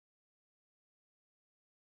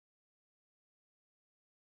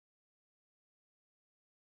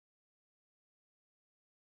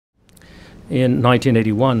in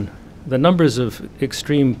 1981, the numbers of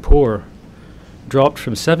extreme poor dropped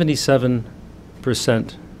from 77%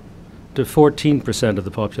 to 14% of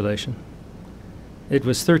the population. It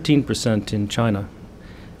was 13% in China.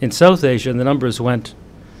 In South Asia, the numbers went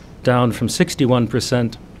down from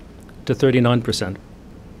 61% to 39%.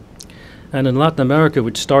 And in Latin America,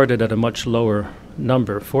 which started at a much lower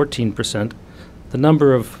number, 14%, the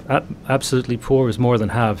number of absolutely poor is more than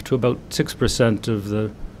halved to about 6% of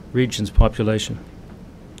the region's population.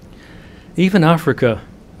 Even Africa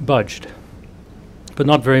budged, but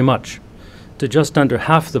not very much, to just under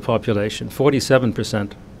half the population,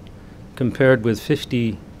 47%, compared with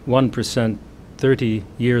 51% 30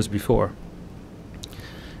 years before.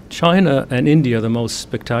 China and India are the most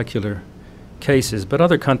spectacular cases, but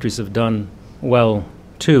other countries have done well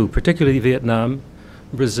too, particularly Vietnam,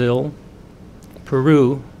 Brazil,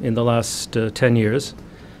 Peru in the last 10 years,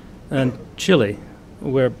 and Chile,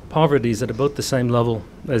 where poverty is at about the same level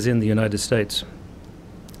as in the United States.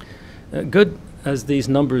 Good as these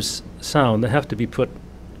numbers sound, they have to be put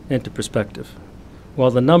into perspective.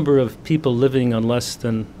 While the number of people living on less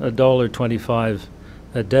than $1.25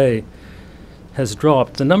 a day has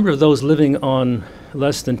dropped, the number of those living on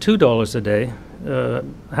less than $2 a day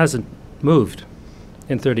hasn't moved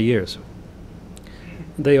in 30 years.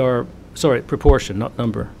 They are, sorry, proportion, not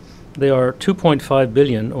number. They are 2.5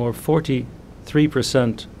 billion, or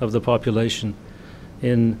 43% of the population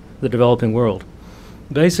in the developing world.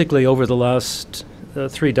 Basically, over the last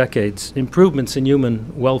 3 decades, improvements in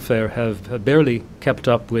human welfare have barely kept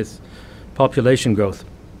up with population growth.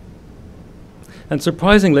 And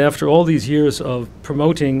surprisingly, after all these years of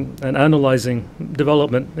promoting and analyzing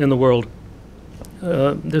development in the world,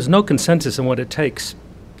 there's no consensus on what it takes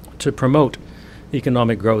to promote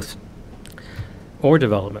economic growth or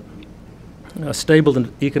development. A stable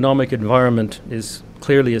economic environment is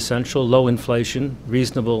clearly essential: low inflation,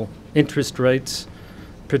 reasonable interest rates,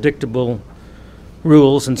 predictable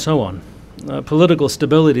rules, and so on. Political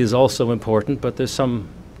stability is also important, but there's some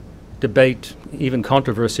debate, even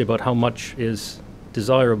controversy, about how much is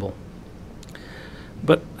desirable.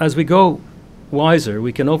 But as we go wiser,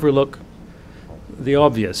 we can overlook the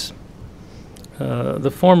obvious.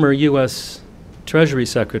 The former U.S. Treasury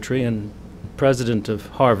Secretary and president of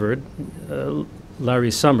Harvard,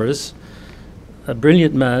 Larry Summers, a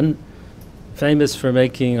brilliant man, famous for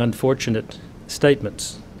making unfortunate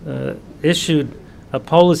statements, issued a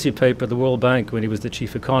policy paper at the World Bank when he was the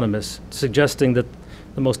chief economist, suggesting that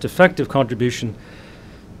the most effective contribution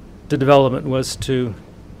to development was to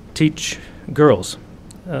teach girls.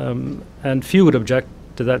 And few would object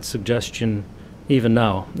to that suggestion even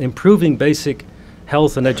now. Improving basic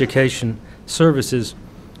health and education services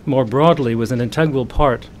more broadly was an integral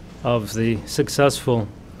part of the successful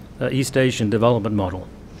East Asian development model.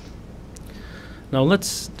 Now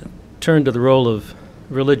let's turn to the role of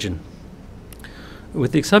religion.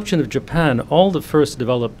 With the exception of Japan, all the first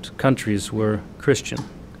developed countries were Christian,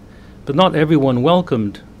 but not everyone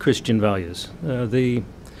welcomed Christian values.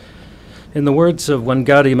 In the words of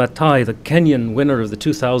Wangari Maathai, the Kenyan winner of the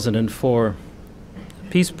 2004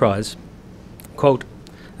 Peace Prize, quote,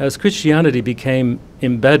 "As Christianity became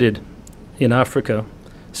embedded in Africa,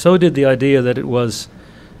 so did the idea that it was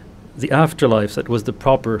the afterlife that was the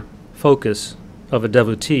proper focus of a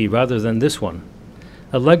devotee rather than this one,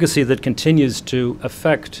 a legacy that continues to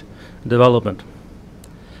affect development.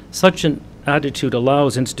 Such an attitude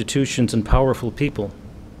allows institutions and powerful people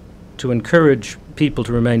to encourage people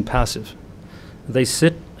to remain passive. They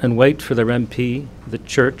sit and wait for their MP, the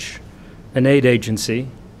church, an aid agency,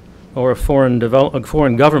 or a foreign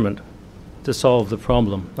government to solve the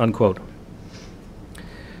problem," unquote.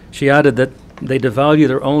 She added that they devalue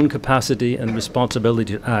their own capacity and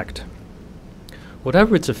responsibility to act.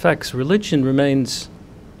 Whatever its effects, religion remains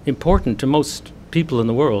important to most people in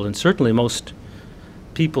the world, and certainly most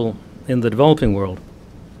people in the developing world.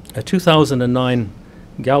 A 2009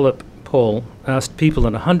 Gallup poll asked people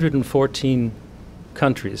in 114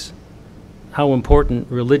 countries how important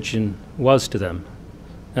religion was to them,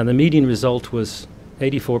 and the median result was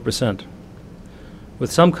 84%,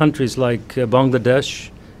 with some countries like Bangladesh,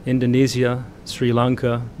 Indonesia, Sri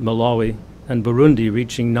Lanka, Malawi, and Burundi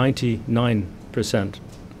reaching 99%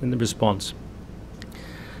 in the response.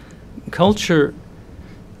 Culture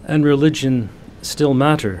and religion still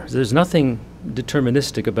matter. There's nothing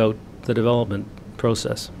deterministic about the development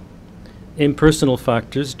process. Impersonal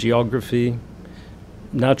factors, geography,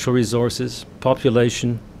 natural resources,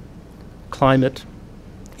 population, climate,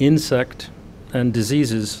 insect, and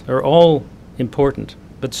diseases are all important,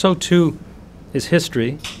 but so too is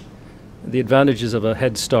history, the advantages of a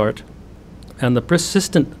head start, and the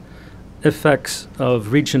persistent effects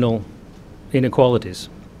of regional inequalities.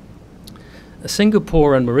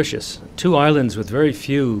 Singapore and Mauritius, two islands with very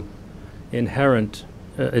few inherent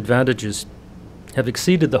advantages, have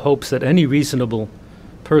exceeded the hopes that any reasonable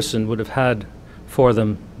person would have had for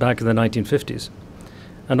them back in the 1950s.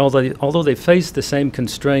 And although they faced the same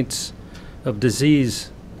constraints of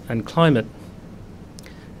disease and climate,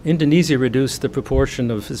 Indonesia reduced the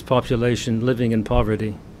proportion of its population living in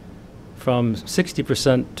poverty from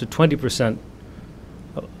 60% to 20%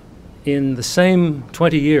 in the same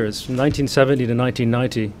 20 years, from 1970 to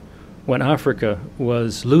 1990, when Africa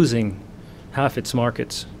was losing half its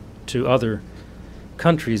markets to other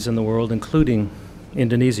countries in the world, including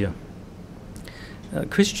Indonesia.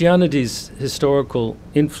 Christianity's historical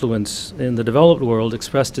influence in the developed world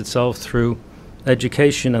expressed itself through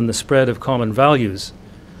education and the spread of common values,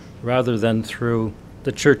 rather than through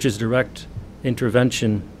the Church's direct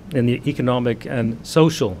intervention in the economic and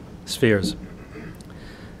social spheres.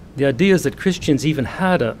 The ideas that Christians even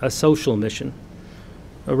had a social mission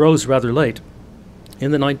arose rather late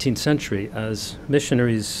in the 19th century as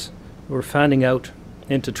missionaries were fanning out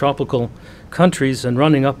into tropical countries and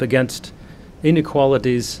running up against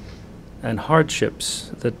inequalities and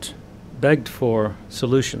hardships that begged for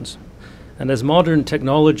solutions. And as modern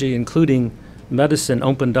technology, including medicine,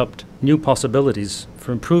 opened up new possibilities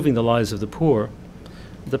for improving the lives of the poor,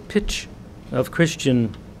 the pitch of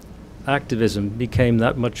Christian activism became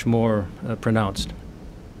that much more pronounced.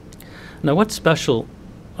 Now, what's special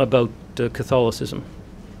about Catholicism?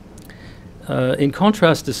 In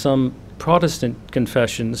contrast to some Protestant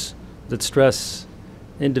confessions that stress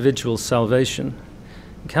individual salvation,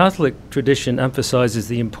 Catholic tradition emphasizes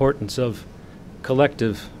the importance of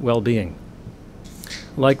collective well-being.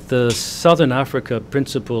 Like the Southern Africa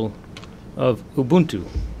principle of Ubuntu,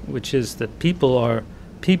 which is that people are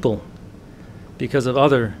people because of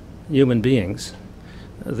other human beings,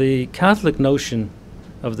 the Catholic notion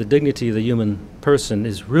of the dignity of the human person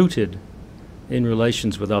is rooted in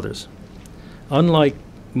relations with others. Unlike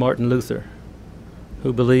Martin Luther,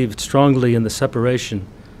 who believed strongly in the separation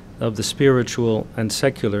of the spiritual and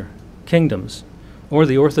secular kingdoms, or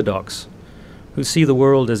the Orthodox, who see the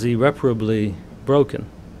world as irreparably broken,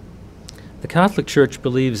 the Catholic Church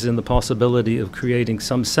believes in the possibility of creating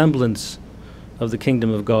some semblance of the kingdom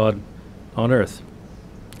of God on earth.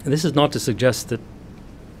 And this is not to suggest that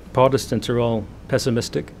Protestants are all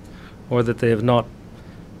pessimistic or that they have not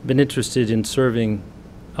been interested in serving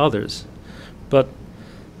others, but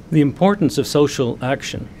the importance of social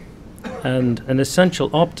action and an essential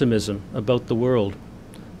optimism about the world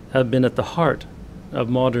have been at the heart of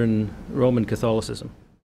modern Roman Catholicism.